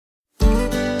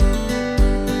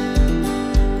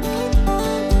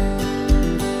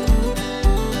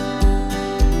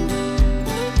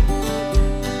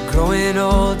getting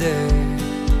older.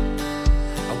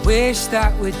 I wish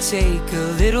that would take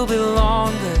a little bit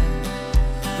longer,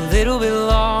 a little bit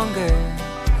longer.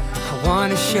 I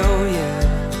wanna show you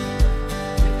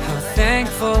how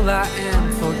thankful I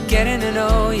am for getting to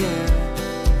know you,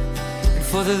 and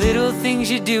for the little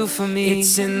things you do for me.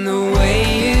 It's in the way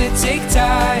you take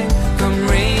time, come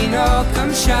rain or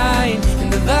come shine, in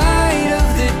the light of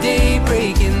the day,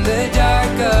 break in the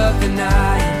dark of the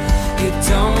night. You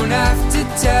don't have to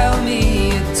tell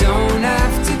me, you don't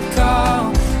have to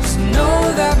call, just know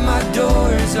that my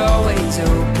door's always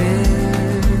open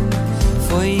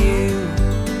for you.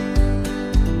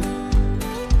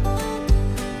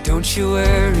 Don't you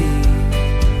worry,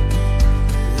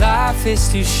 life is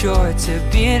too short to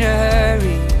be in a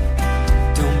hurry.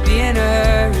 Don't be in a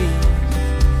hurry,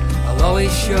 I'll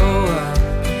always show up,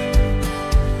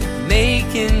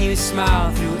 making you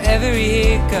smile through every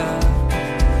hiccup,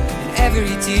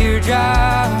 every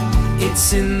teardrop.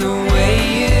 It's in the way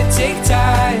you take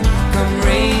time, come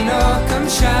rain or come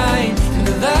shine, in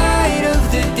the light of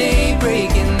the day, break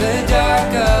in the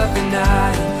dark of the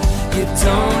night. You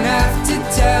don't have to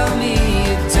tell me,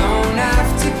 you don't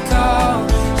have to call,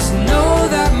 just know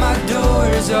that my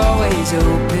door's always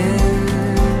open.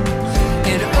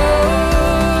 And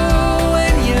oh,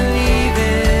 when you're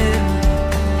leaving,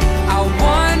 I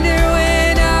wonder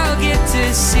when I'll get to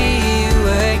see you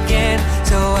again.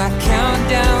 So I count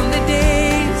down the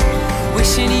days,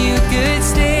 wishing you could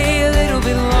stay a little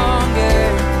bit longer,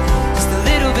 just a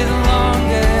little bit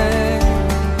longer.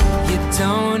 You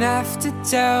don't have to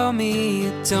tell me,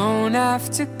 you don't have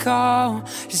to call,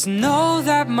 just know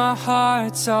that my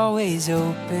heart's always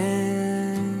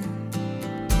open.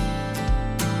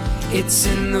 It's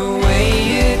in the way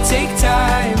you take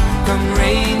time, come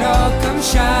rain or come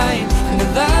shine, in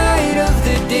the light of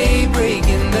the day, break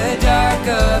in the dark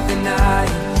of the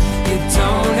night. You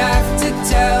don't have to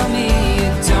tell me,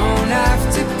 you don't have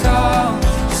to call,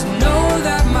 just know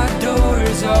that my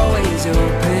door's always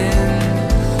open,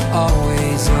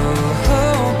 always open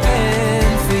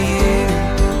for you.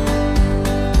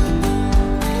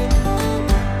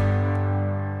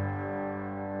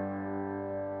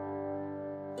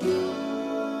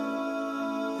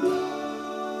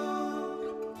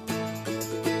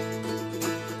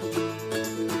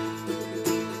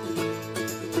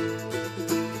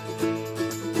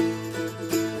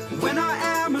 When I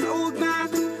am an old man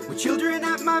with children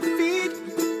at my feet,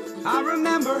 I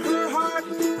remember her heart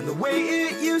and the way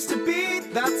it used to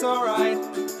beat. That's alright,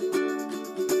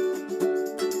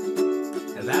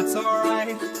 that's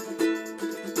alright.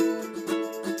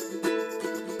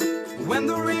 When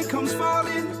the rain comes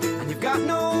falling and you've got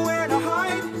nowhere to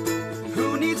hide,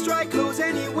 who needs dry clothes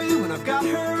anyway when I've got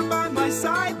her by my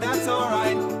side? That's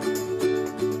alright,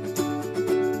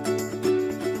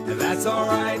 that's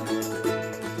alright.